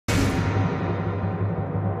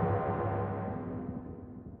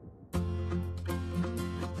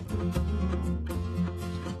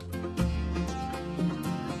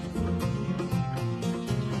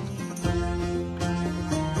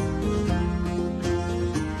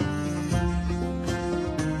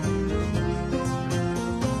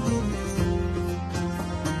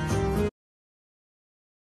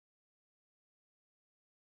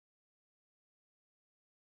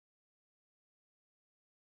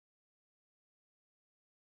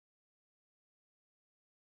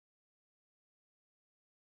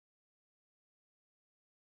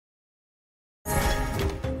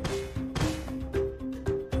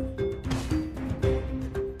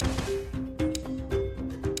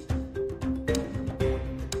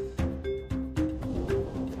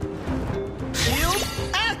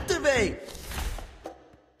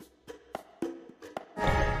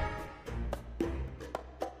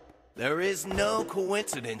There is no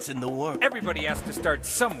coincidence in the world. Everybody has to start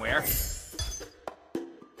somewhere.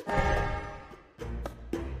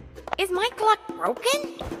 Is my clock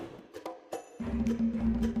broken?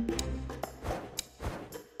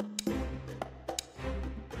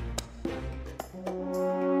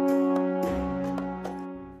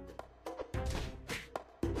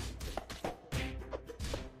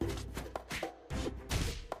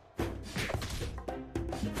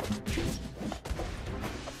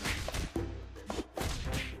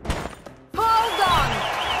 Hold on!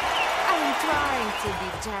 I'm trying to be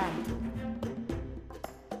gentle.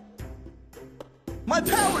 My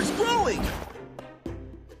power's growing!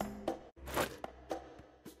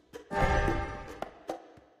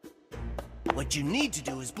 What you need to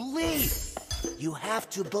do is believe. You have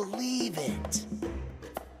to believe it.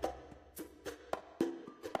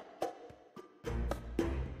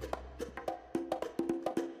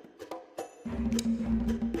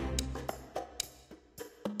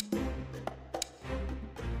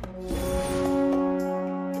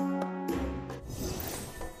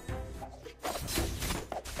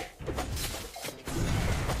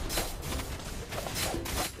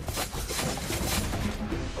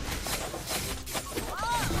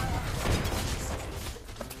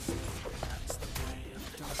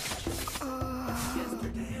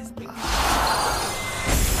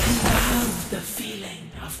 The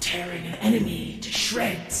feeling of tearing an enemy to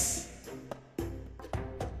shreds.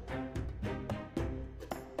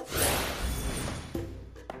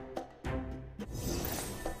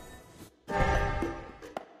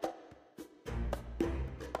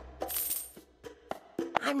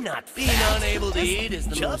 I'm not being unable to eat is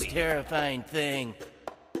the most terrifying thing.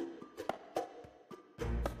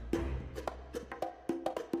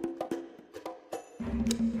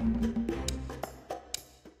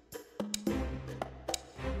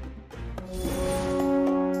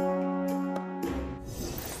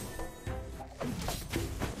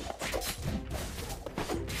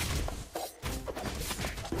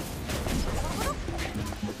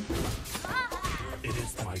 It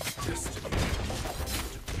is my destiny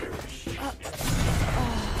to perish.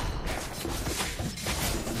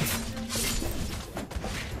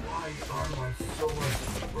 Why are my swords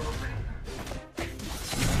broken?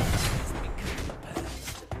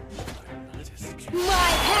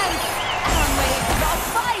 My hands are made for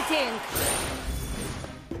fighting!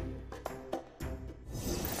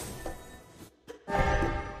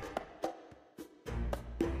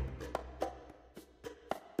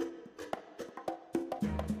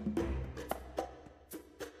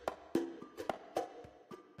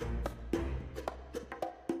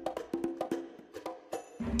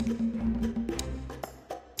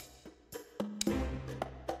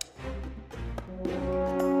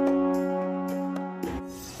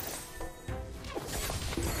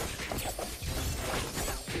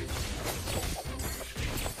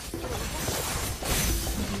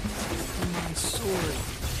 My sword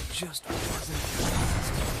just wasn't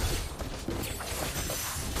fast.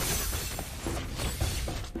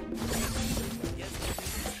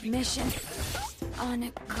 Mission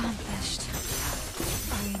unaccomplished.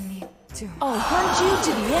 I need to... I'll hunt you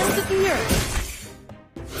to the ends of the earth!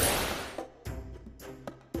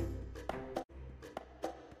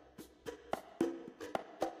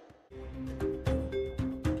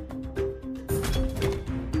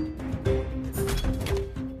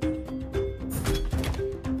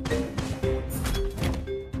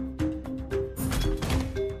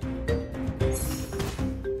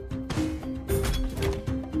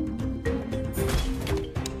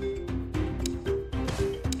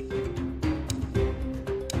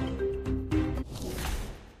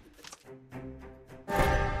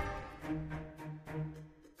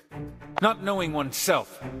 Not knowing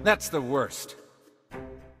oneself, that's the worst.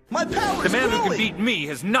 My power's The man who growing! can beat me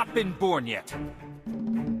has not been born yet.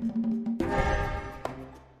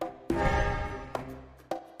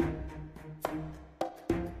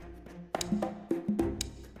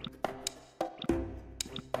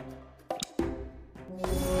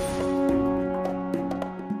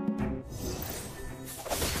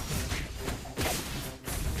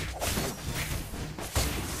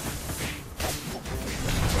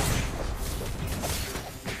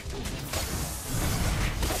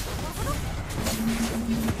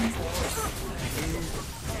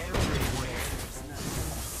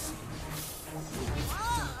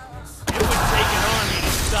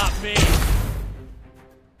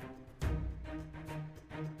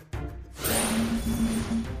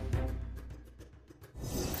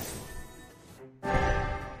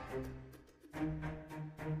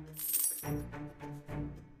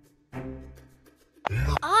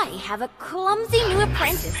 have a clumsy new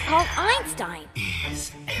apprentice called Einstein.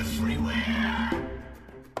 Is everywhere.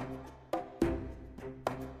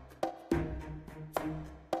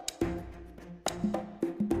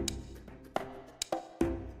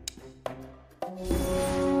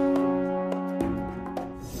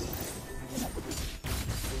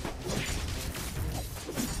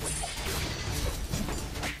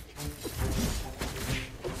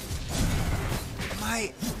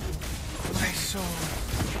 My soul.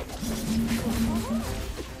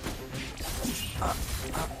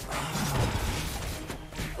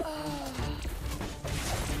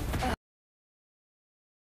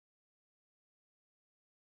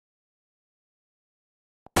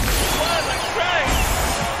 Why am I crying?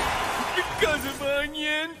 Because of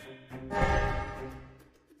onions?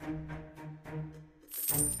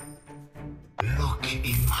 Look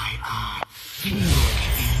in my eyes. Look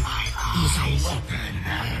in my eyes. Use a weapon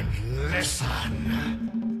and listen.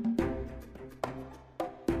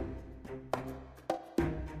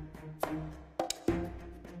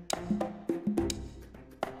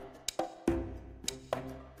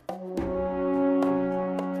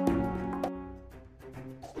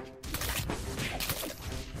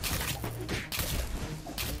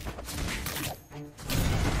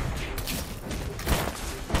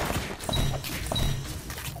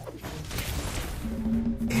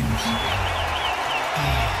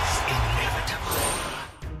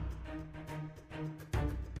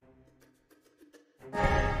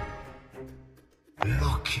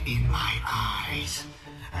 Look in my eyes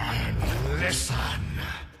and listen.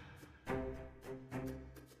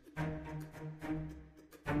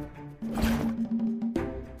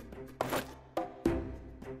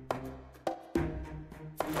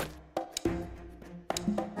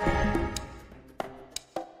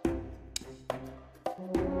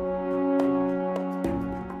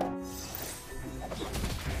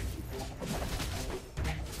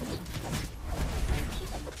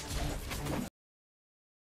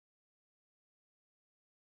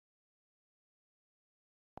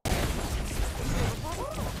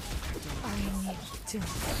 To take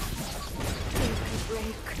a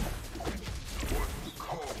break.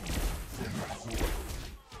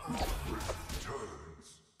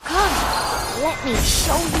 Come, let me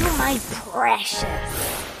show you my precious.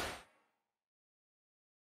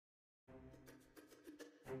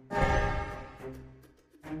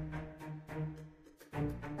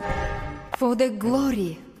 For the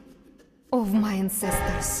glory of my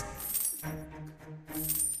ancestors.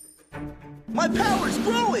 My power's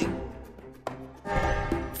growing!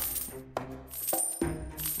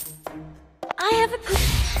 I have a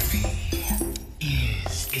Fear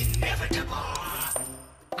is inevitable.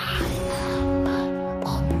 I am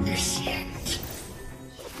omniscient.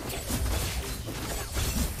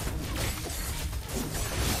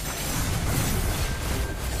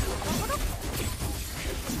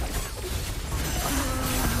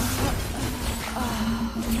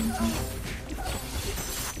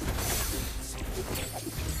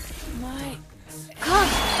 Come,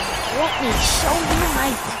 let me show you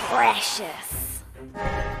my precious.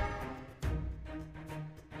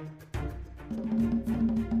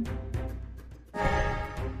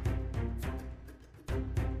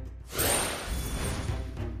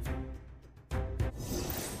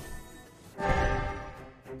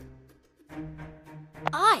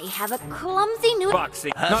 I have a clumsy new...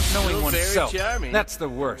 Boxing, I'm not knowing still very oneself. charming. That's the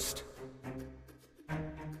worst.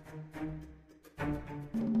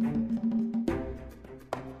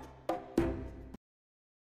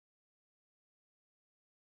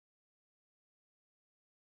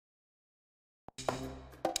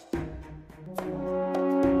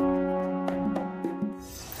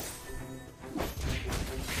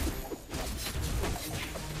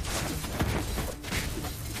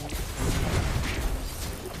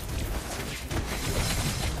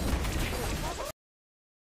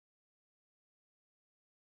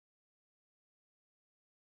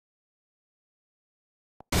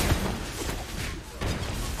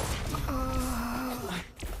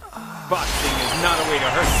 Boxing is not a way to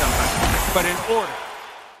hurt somebody, but an order.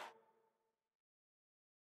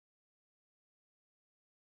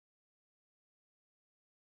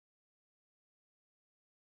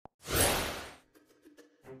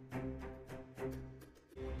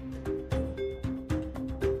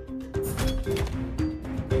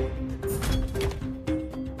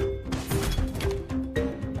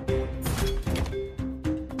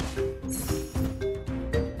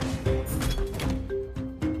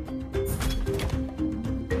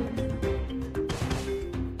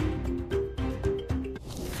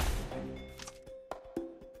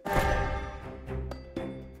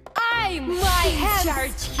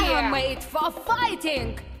 charge here. I'm made for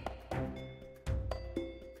fighting.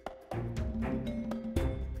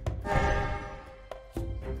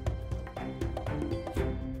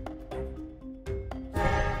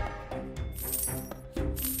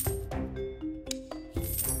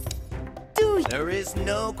 There is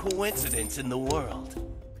no coincidence in the world.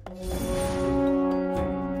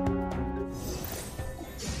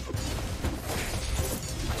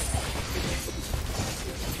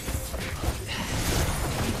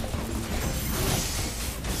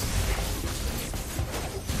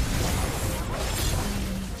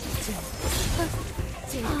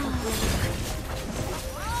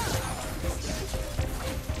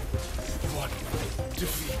 What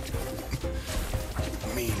defeat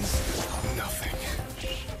means nothing.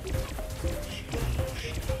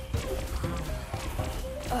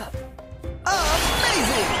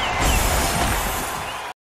 Amazing!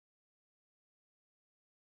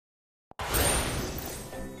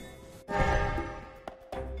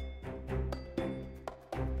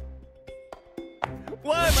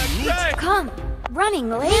 Why am I crying? Come, running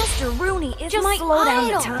late. Master Rooney is Just my slow down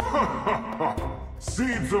idol. time.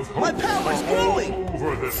 Seeds of hope My power's are growing. all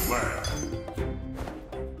over this land.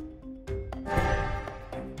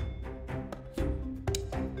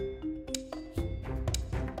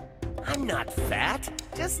 I'm not fat,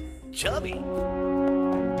 just chubby.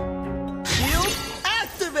 Shield,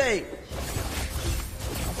 activate!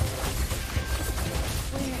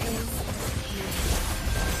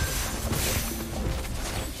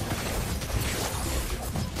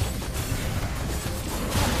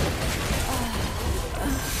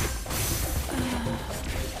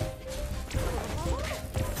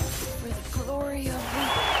 For the glory of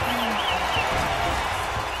the...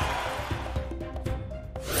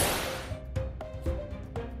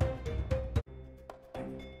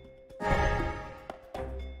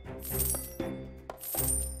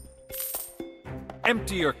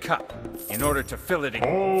 Empty your cup in order to fill it again.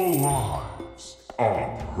 All lives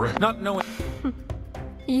are precious. Not knowing.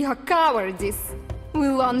 Your cowardice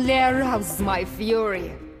will only arouse my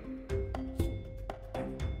fury.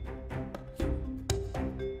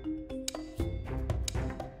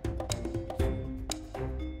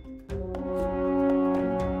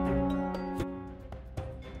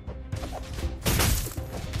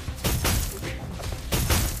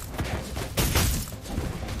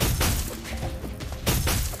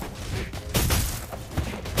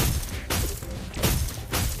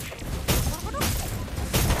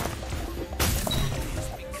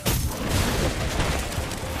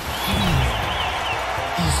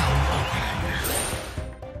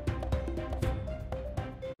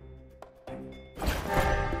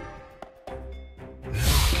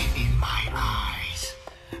 Look in my eyes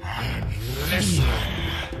and listen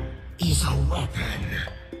is a weapon.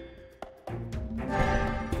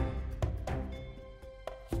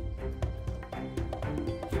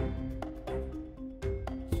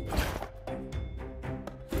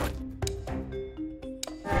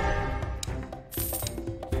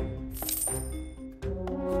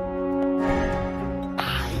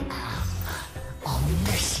 I am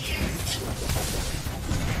omniscient.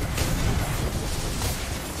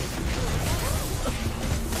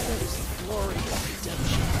 Glory of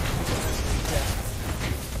redemption.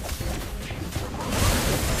 Death.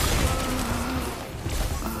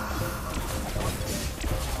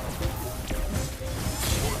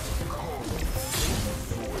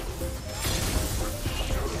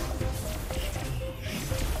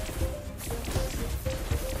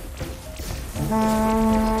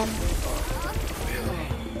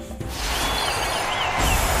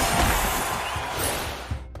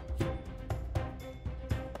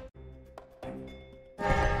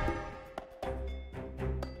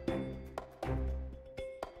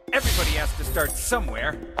 Everybody has to start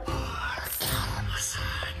somewhere.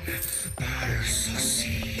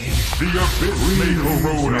 The abyss may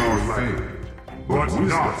corrode our land, but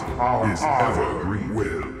not our evergreen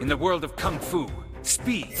will. In the world of Kung Fu,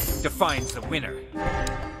 speed defines the winner.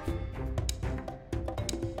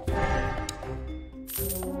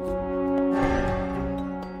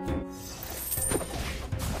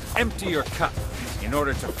 Empty your cup in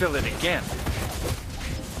order to fill it again.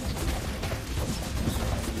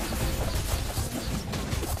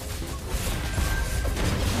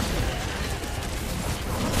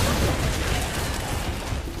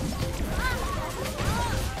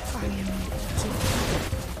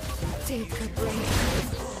 Take a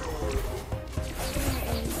break.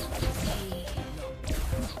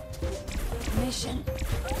 Mission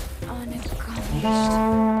unaccomplished.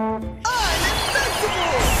 I'm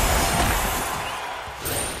invincible!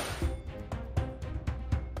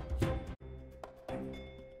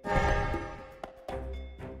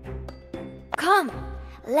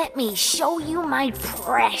 Let me show you my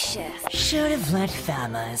precious. Should have let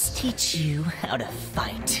Famas teach you how to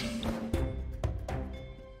fight.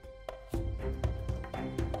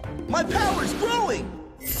 My power's growing!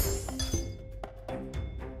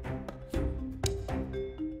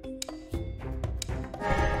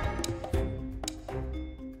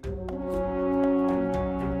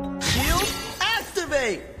 Shield,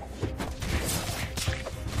 activate!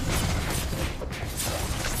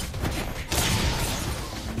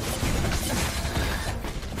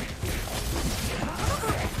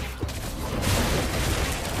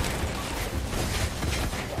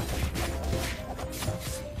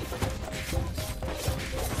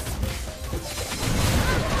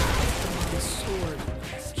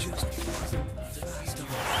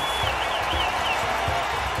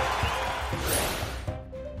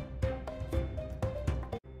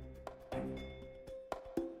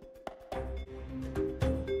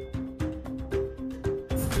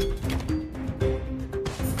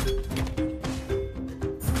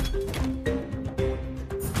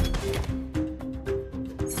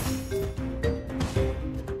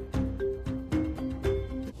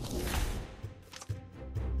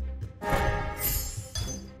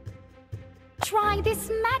 Try this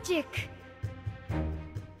magic!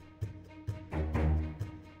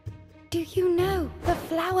 Do you know the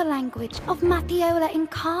flower language of Matthiola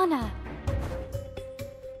Incana?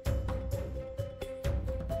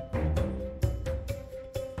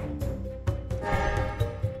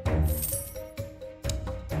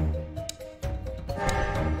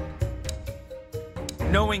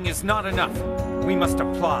 Knowing is not enough. We must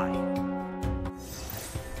apply.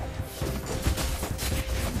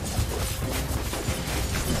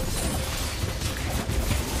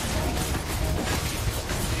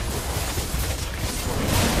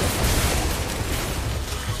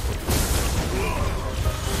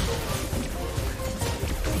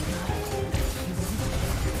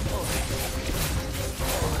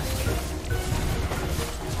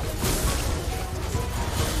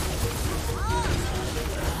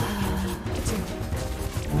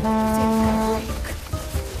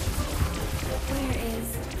 Where is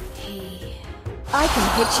he? I can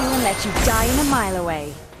hit you and let you die in a mile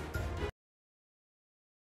away.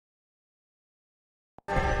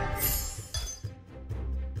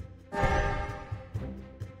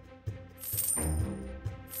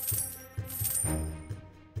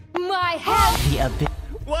 My health! The abyss.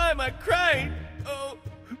 Why am I crying? Oh,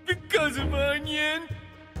 because of Onion.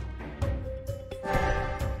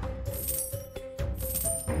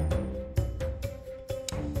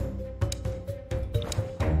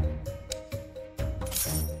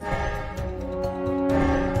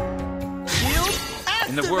 Shield,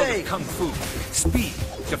 In the world of activate! Kung Fu, speed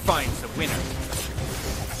defines the winner.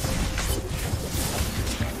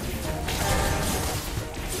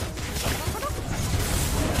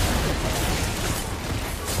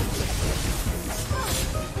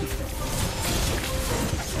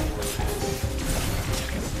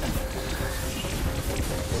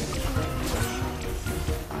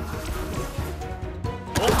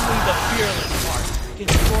 Only the fearless part can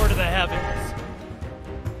soar to the heavens.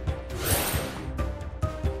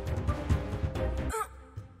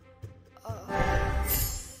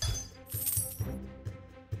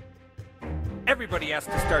 Everybody has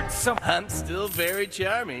to start somewhere. I'm still very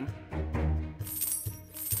charming.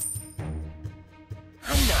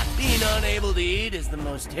 I'm not being unable to eat is the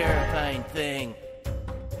most terrifying thing.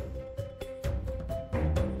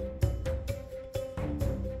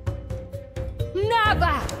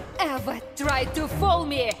 Never ever try to fool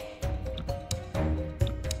me!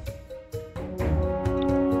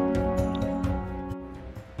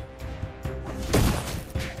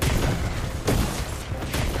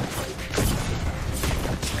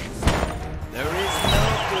 There is no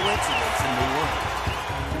coincidence in the world.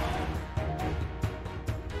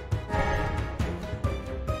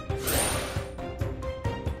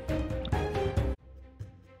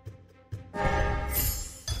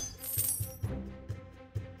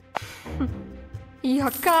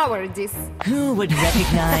 Your cowardice! Who would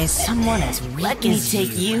recognize someone as weak as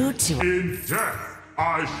take you to... In death,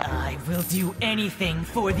 I will do anything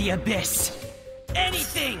for the Abyss.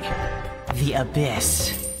 Anything! The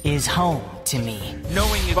Abyss is home to me.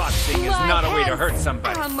 Knowing boxing is My not a way to hands hurt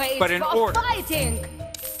somebody, are made but an for order. fighting!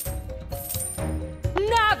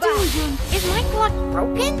 Never! Is my blood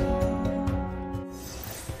broken?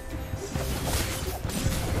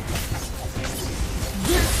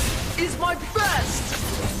 Is my best!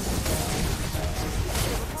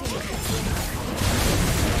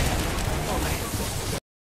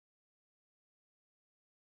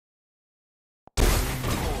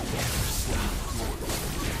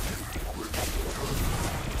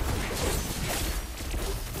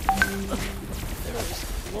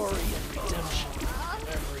 Glory and redemption.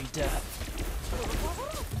 Every death.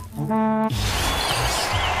 Ignorance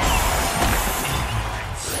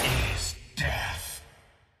is death.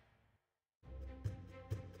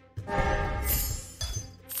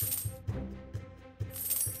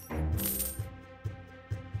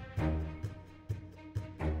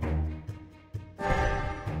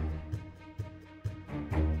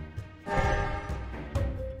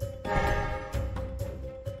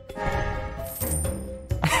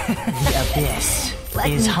 The Abyss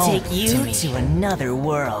is home take you to me. To another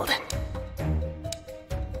world.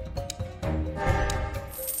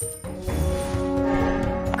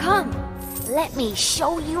 Come, let me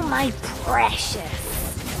show you my precious.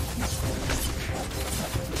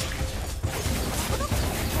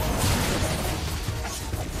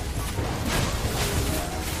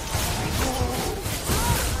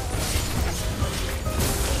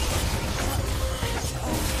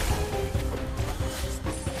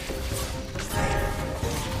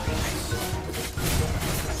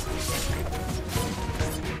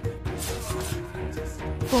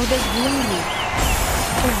 For the glory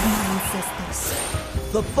of my ancestors.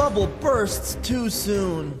 The bubble bursts too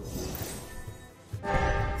soon.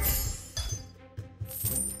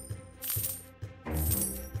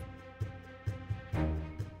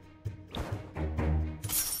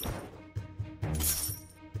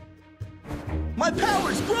 My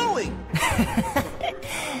power's growing!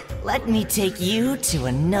 Let me take you to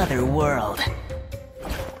another world.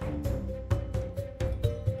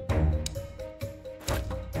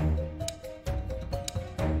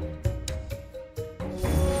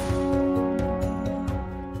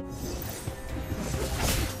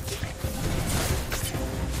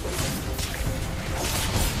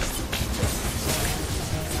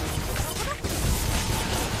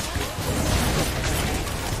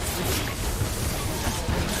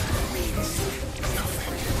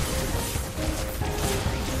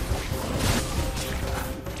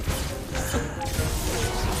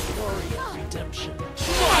 Redemption.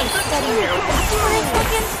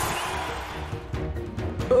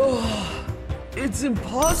 It's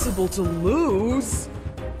impossible to lose.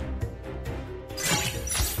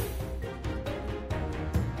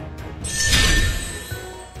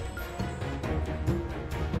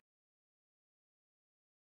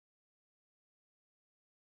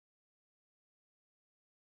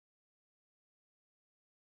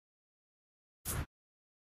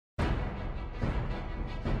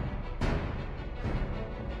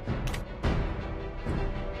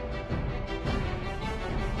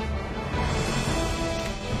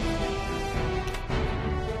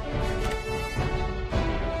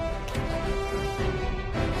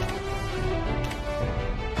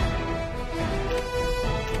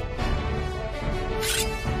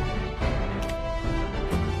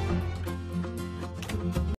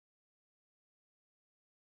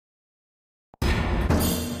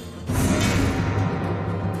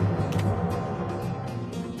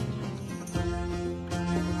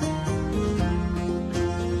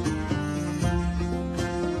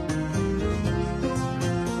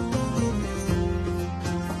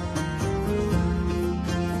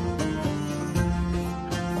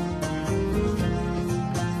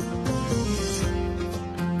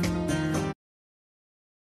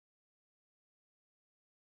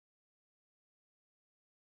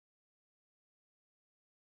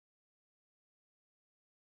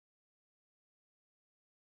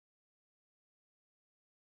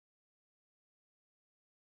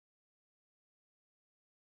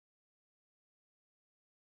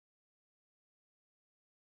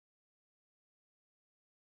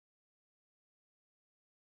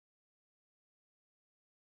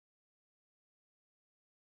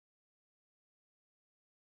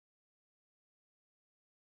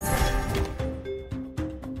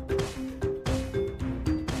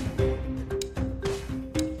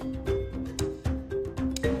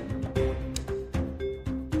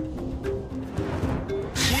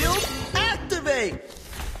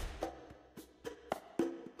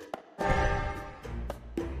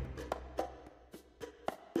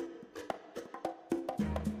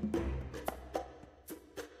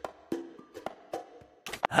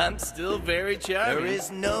 I'm still very charming. There is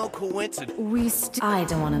no coincidence. I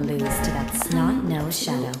don't want to lose to that snot-nosed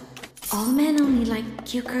shadow. All men only like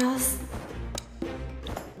cute girls.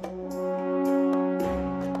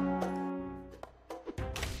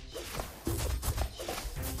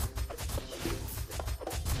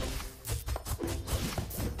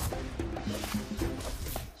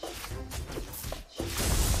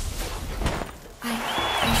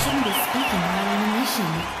 I shouldn't be speaking while on a mission.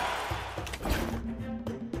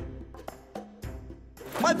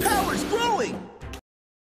 My power's growing!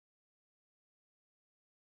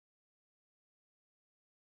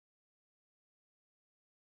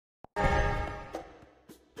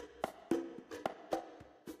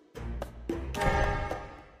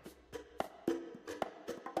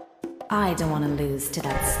 I don't want to lose to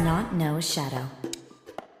that snot-nosed Shadow.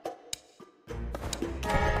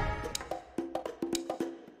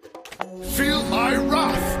 Feel my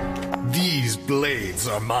wrath! These blades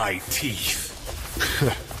are my teeth.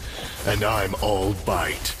 And I'm all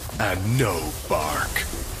bite and no bark.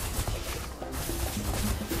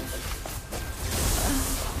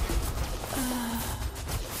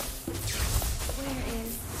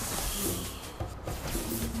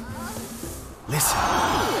 Listen,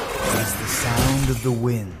 it's the sound of the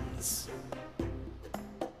winds.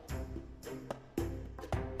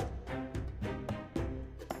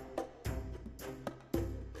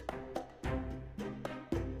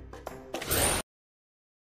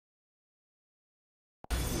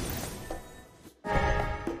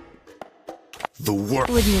 The work.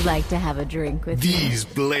 Would you like to have a drink with me? These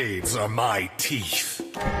blades are my teeth.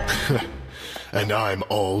 And I'm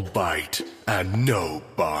all bite and no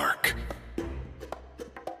bark.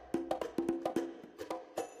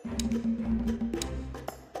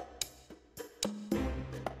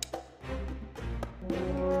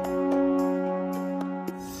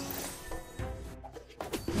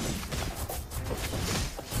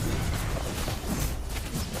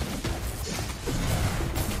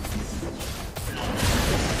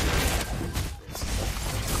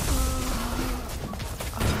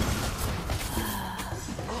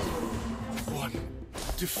 One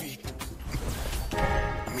defeat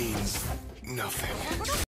means nothing.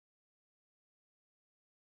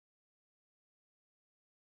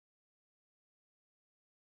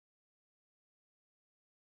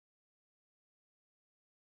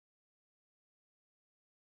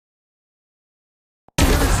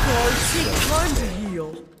 Time to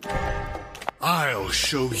heal. I'll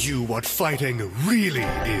show you what fighting really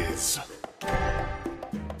is.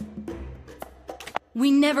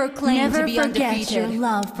 We never claimed to be forget undefeated, your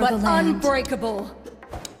love for but the land. unbreakable.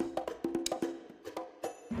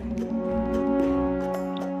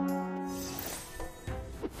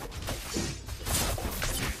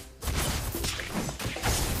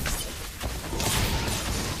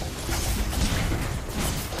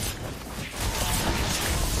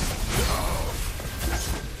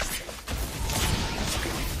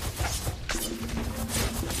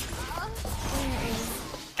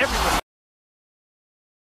 Everyone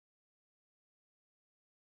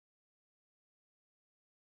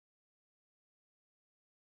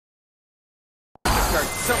start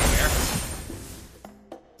somewhere.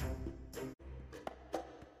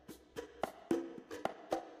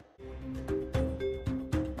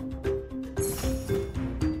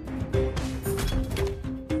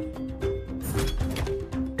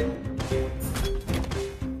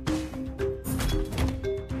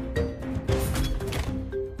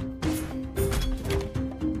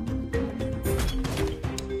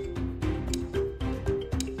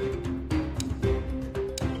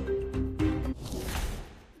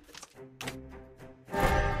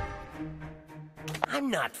 I'm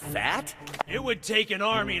not fat. It would take an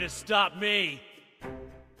army to stop me.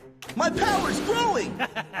 My power's growing!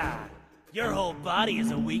 Your whole body is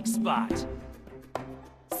a weak spot.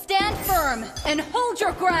 Stand firm and hold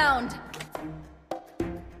your ground!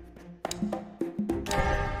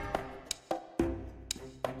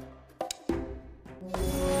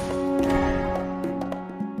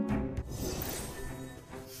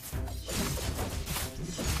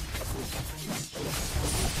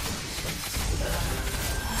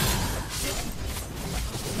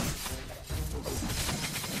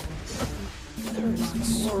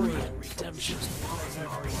 Glory and redemption follows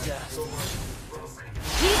every death.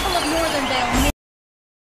 People of Northern Vale may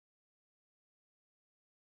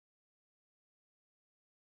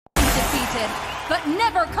be defeated, but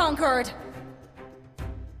never conquered!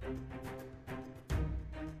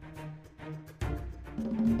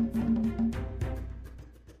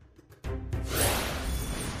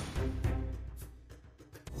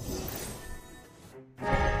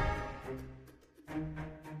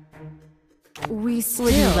 We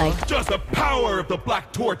still like Just the power of the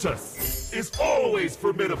Black Tortoise is always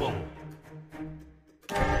formidable.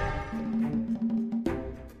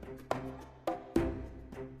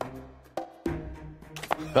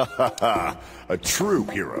 A true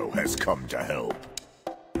hero has come to help.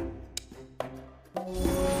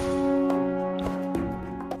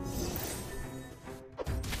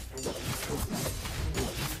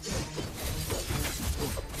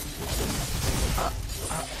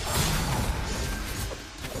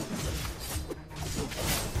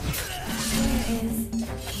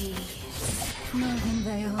 Northern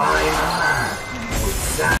Vale. I am a man with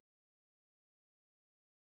sad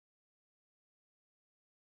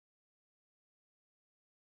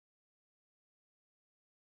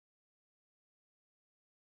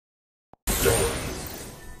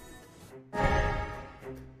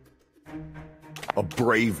A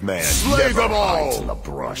brave man Slay never them all! hides in the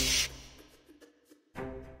brush.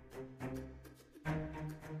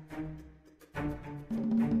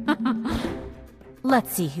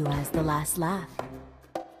 Let's see who has the last laugh.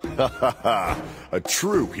 Ha ha ha! A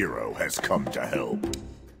true hero has come to help.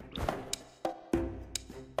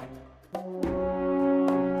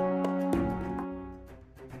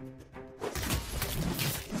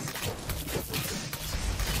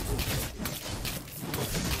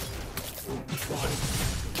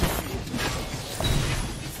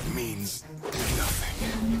 Means nothing.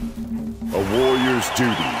 A warrior's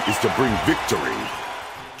duty is to bring victory.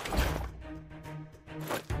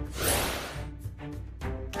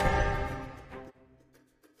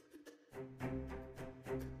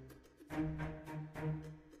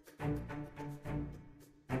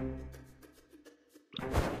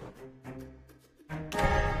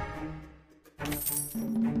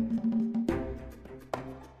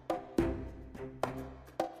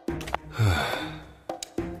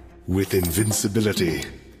 With invincibility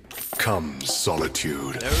comes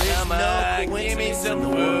solitude. There is Come on, give me some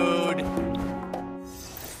food.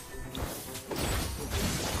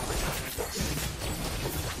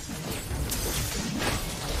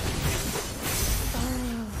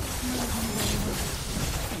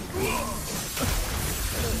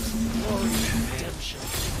 Redemption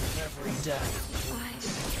in every death.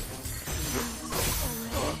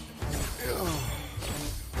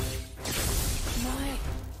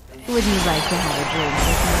 Would you like to have a drink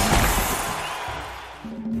with me?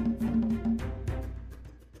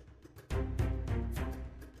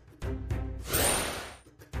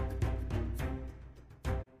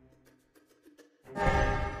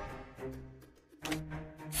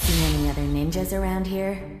 See any other ninjas around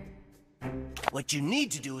here? What you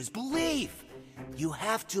need to do is believe. You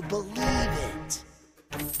have to believe it.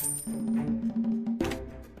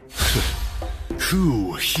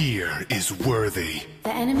 Who here is worthy?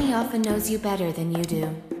 The enemy often knows you better than you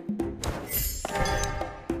do.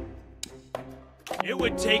 It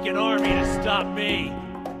would take an army to stop me.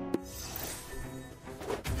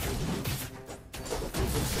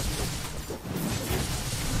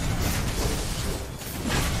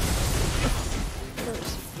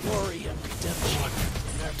 There's glory and redemption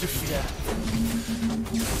in every death.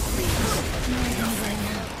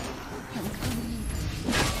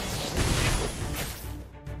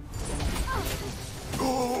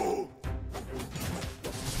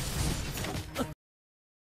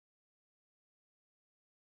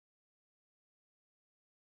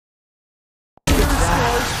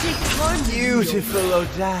 Beautiful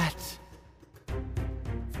Odette.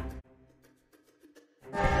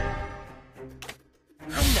 I'm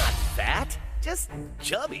not fat, just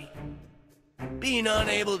chubby. Being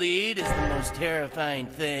unable to eat is the most terrifying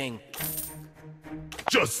thing.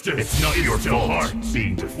 Justice! It's not your fault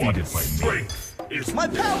being defeated by me. Strength is My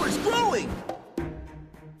power's growing!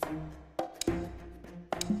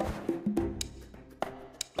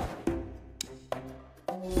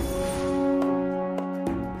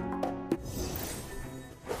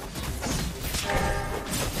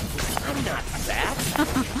 I'm not fat.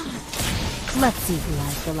 Let's see who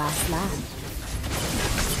has the last laugh.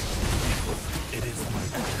 It is my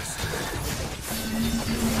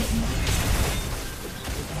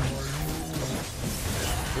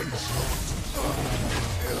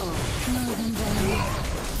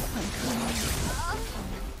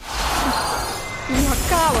Your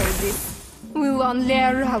cowardice will only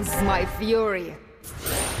arouse my fury.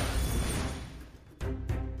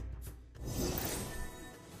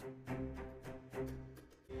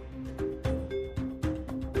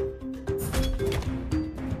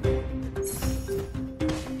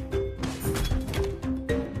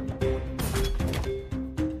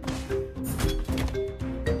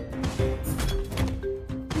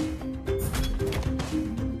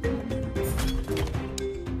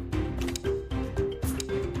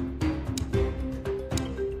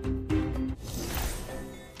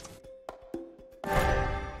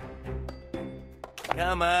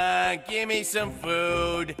 Come on, give me some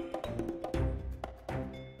food.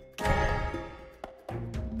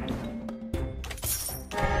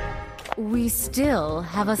 We still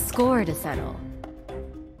have a score to settle.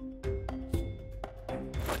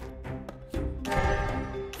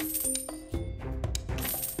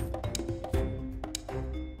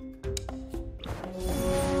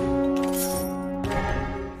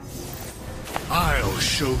 I'll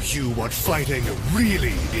show you what fighting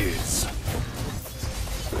really is.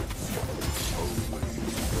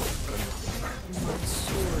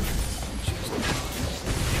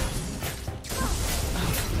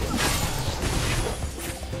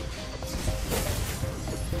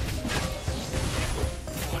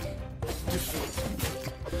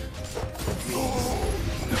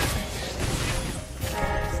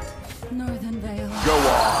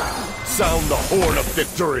 Sound the horn of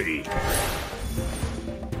victory!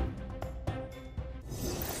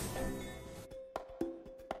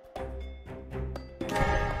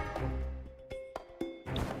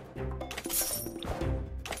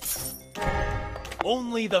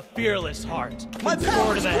 Only the fearless heart My can soar to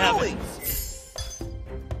power's the growing! heavens.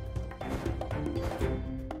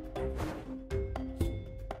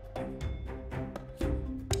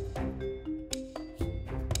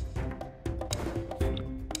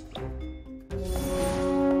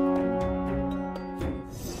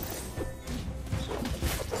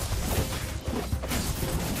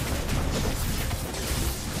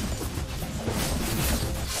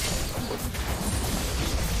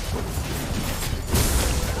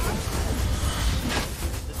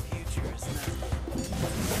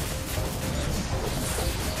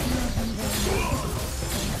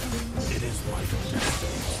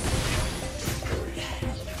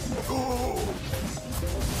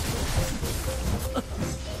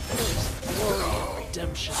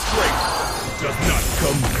 Redemption. Strength does not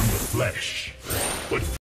come from the flesh, but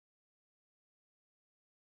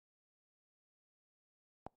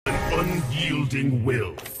an unyielding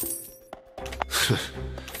will.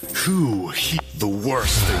 The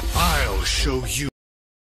worst thing. I'll show you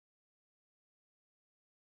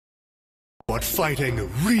what fighting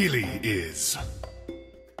really is.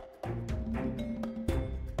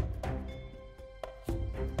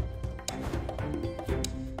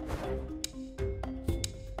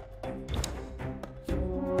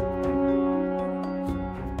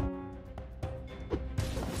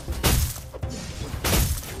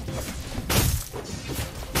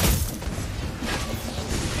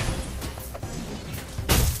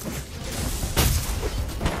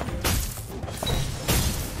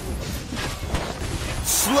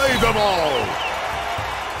 Slay them all!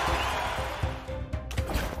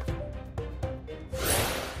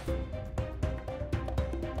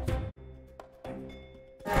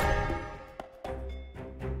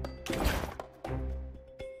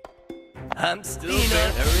 I'm still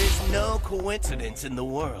there. There is no coincidence in the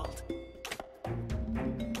world.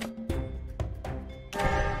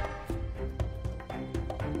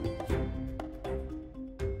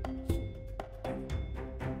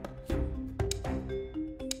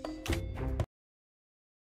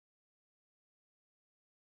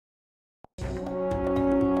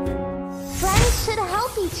 Friends should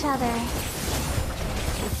help each other.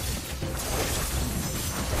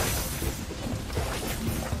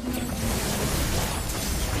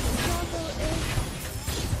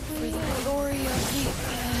 For the glory of the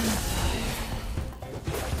Empire.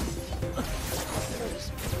 There is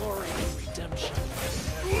glory and redemption.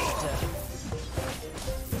 Death.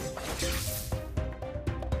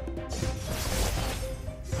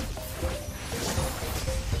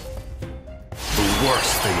 The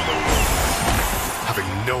worst thing in the world, having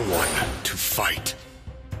no one to fight.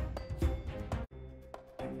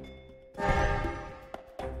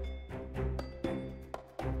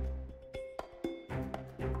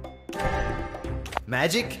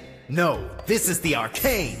 Magic? No, this is the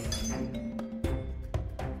arcane!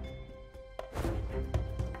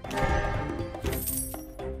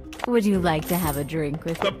 Would you like to have a drink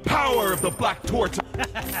with The power of the Black Torch!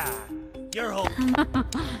 Your hope.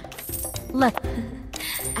 Let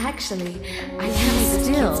Actually, I you can't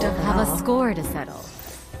still have a score to settle.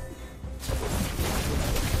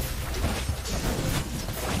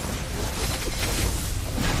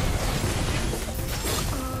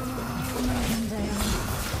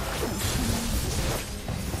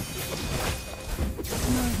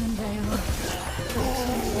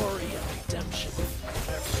 Glory and redemption.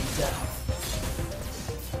 Every death.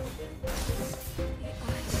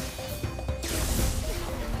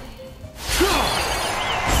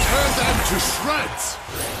 Tear them to shreds!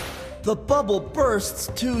 The bubble bursts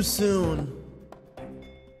too soon.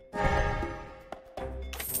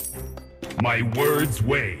 My words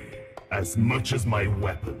weigh as much as my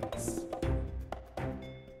weapons.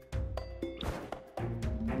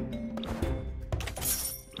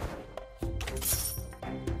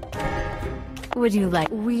 Would you like...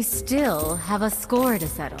 We still have a score to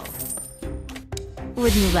settle.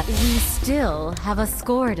 Would you like... We still have a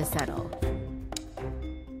score to settle.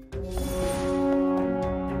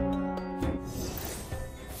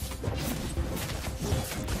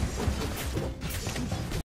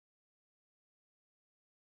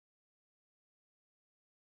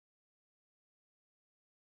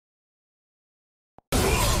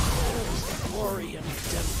 Glory and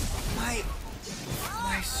redemption.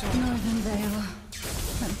 My soul. Northern Vale.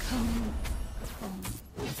 I'm coming.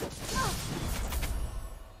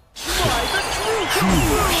 Who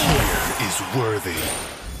here is worthy?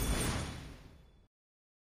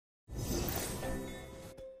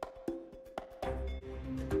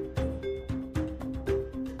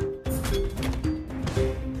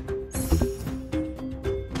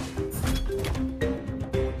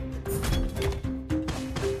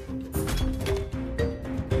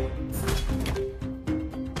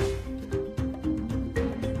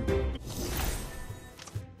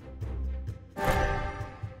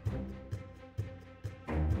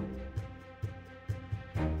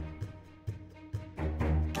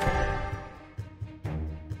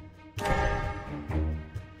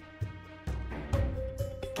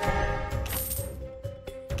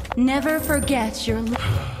 Never forget your...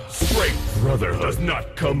 Strength, brother, does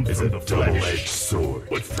not come from the double-edged sword,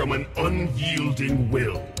 but from an unyielding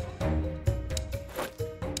will.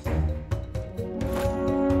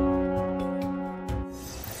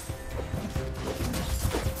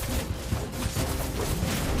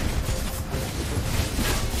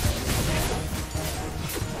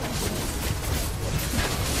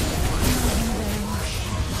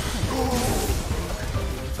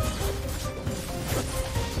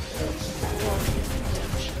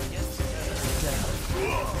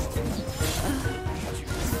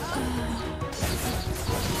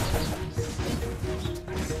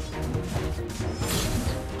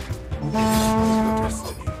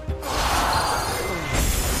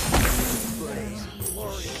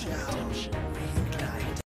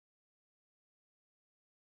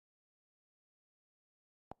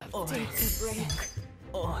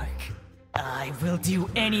 Orc. I will do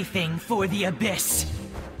anything for the Abyss.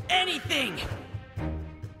 Anything!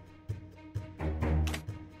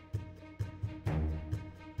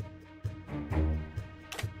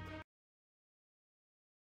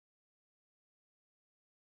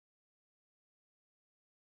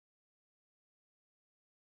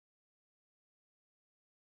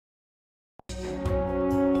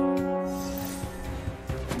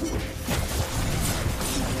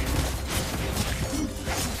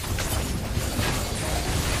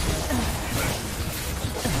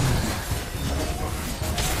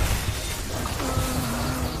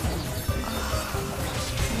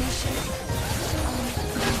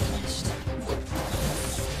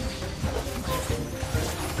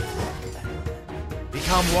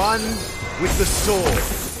 Become one with the sword.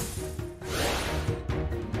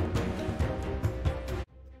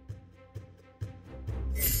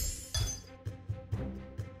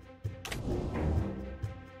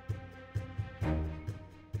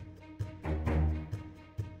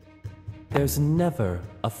 There's never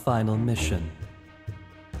a final mission.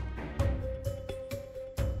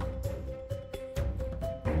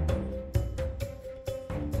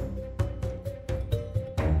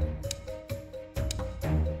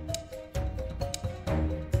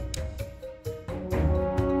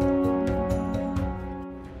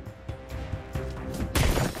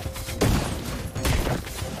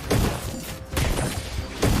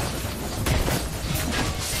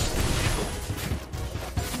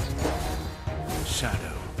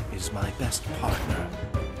 Shadow is my best partner.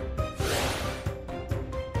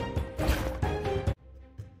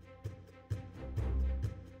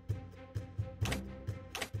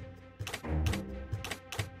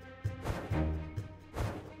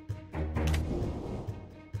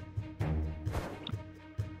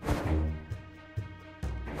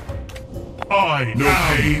 I no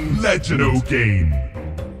pain, legend no gain.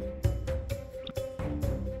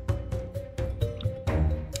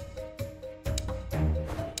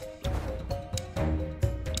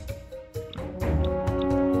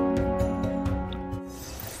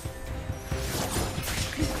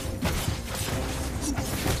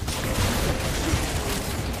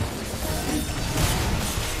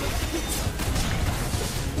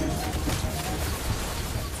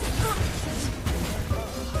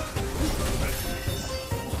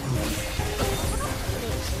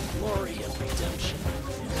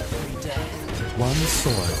 One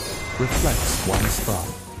sword reflects one's thought.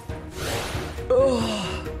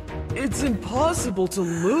 Ugh, it's impossible to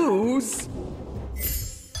lose.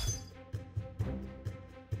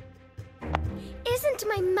 Isn't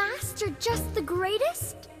my master just the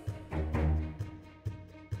greatest?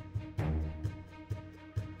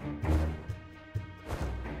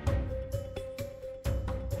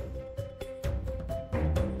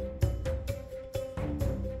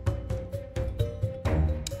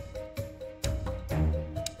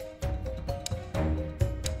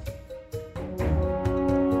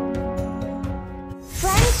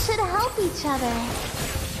 Friends should help each other.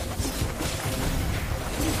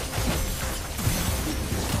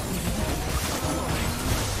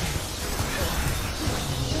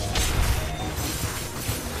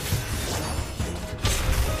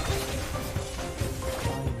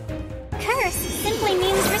 Curse simply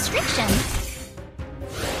means restriction.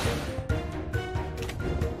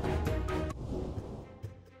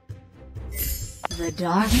 The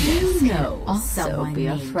darkness can also be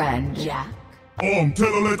a friend, Jack.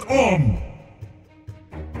 Telolet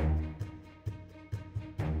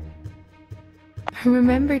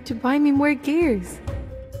Remember to buy me more gears.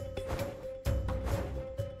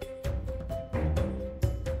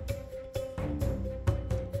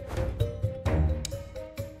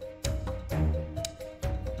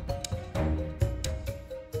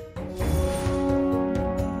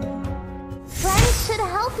 Friends should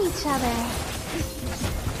help help each other.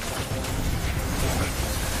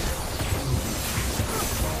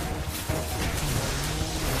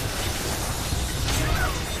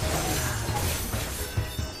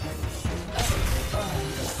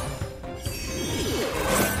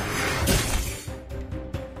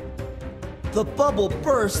 The bubble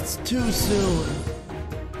bursts too soon.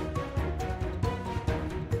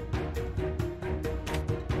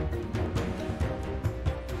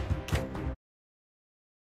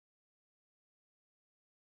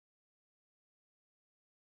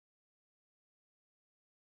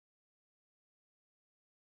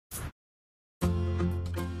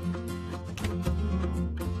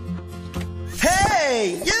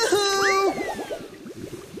 Hey! Yoo-hoo!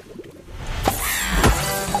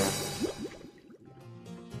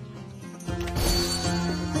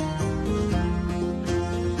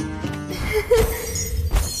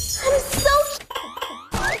 I'm so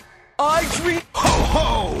I dream. Ho ho!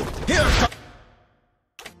 Here comes.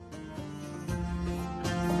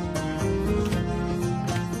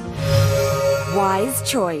 Wise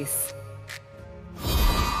choice.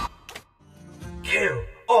 Kill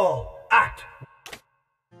all act.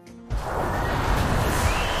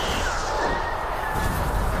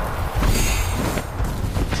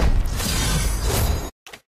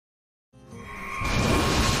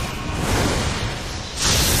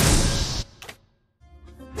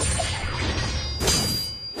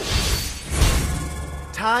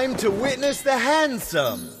 Time to witness the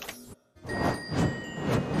handsome.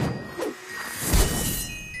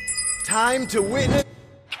 Time to witness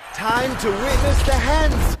the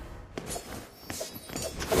hands.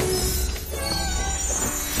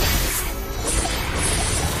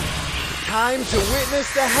 Time to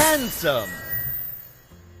witness the handsome.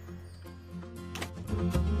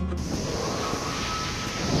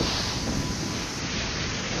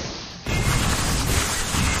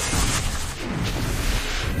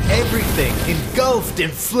 Everything engulfed in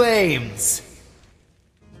flames.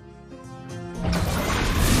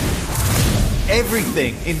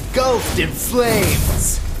 Everything engulfed in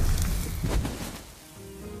flames.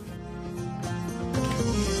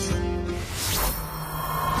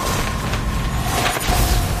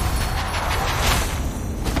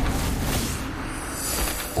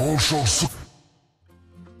 All shall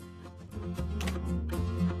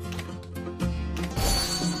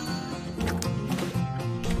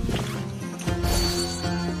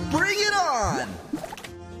Bring it on!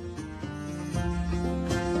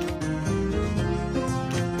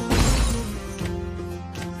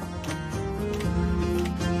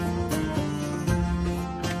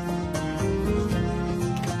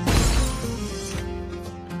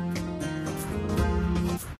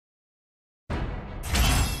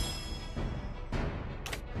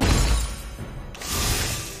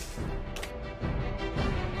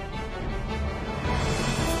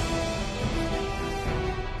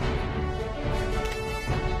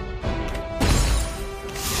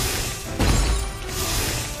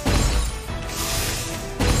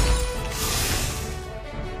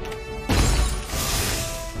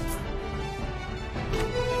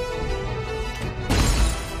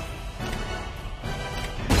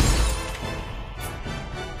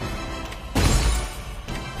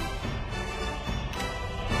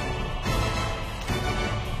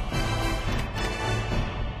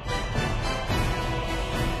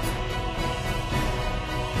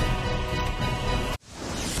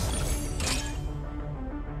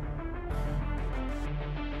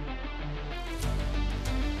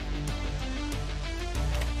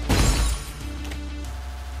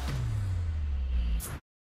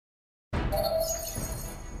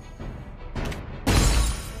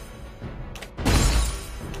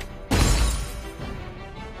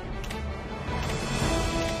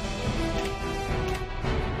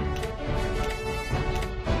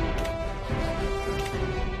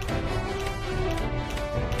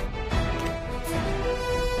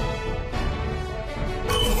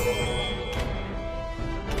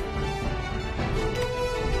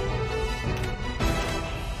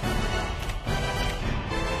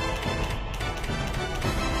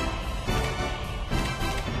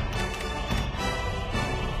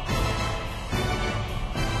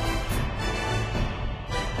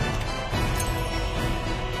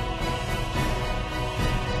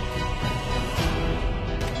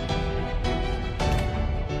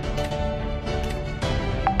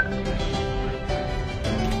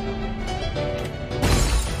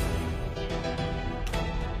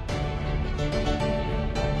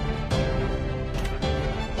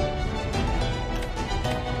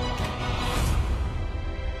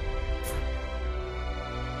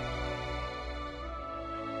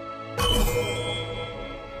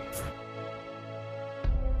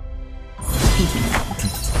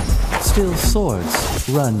 Still swords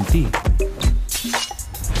run deep.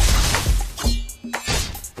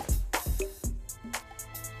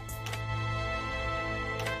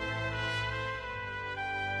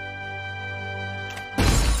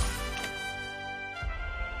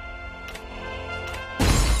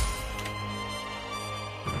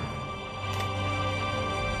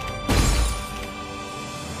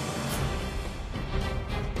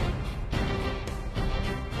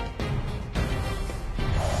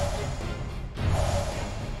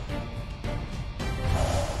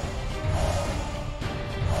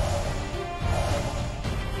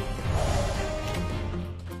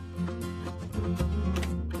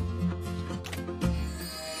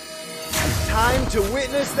 Time to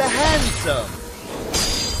witness the handsome!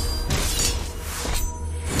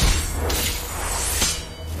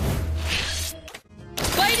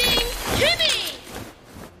 Fighting Kimmy!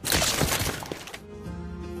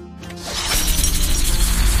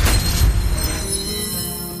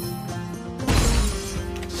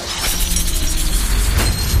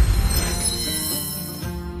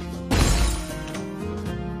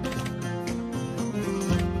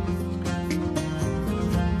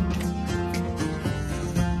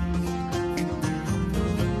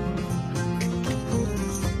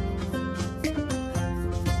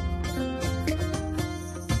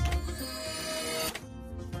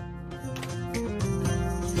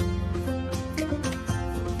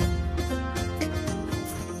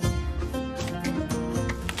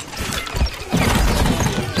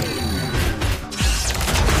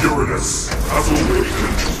 Uranus has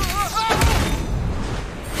awakened.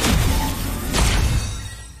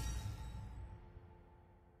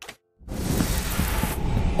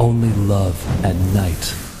 Only love and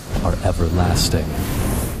night are everlasting.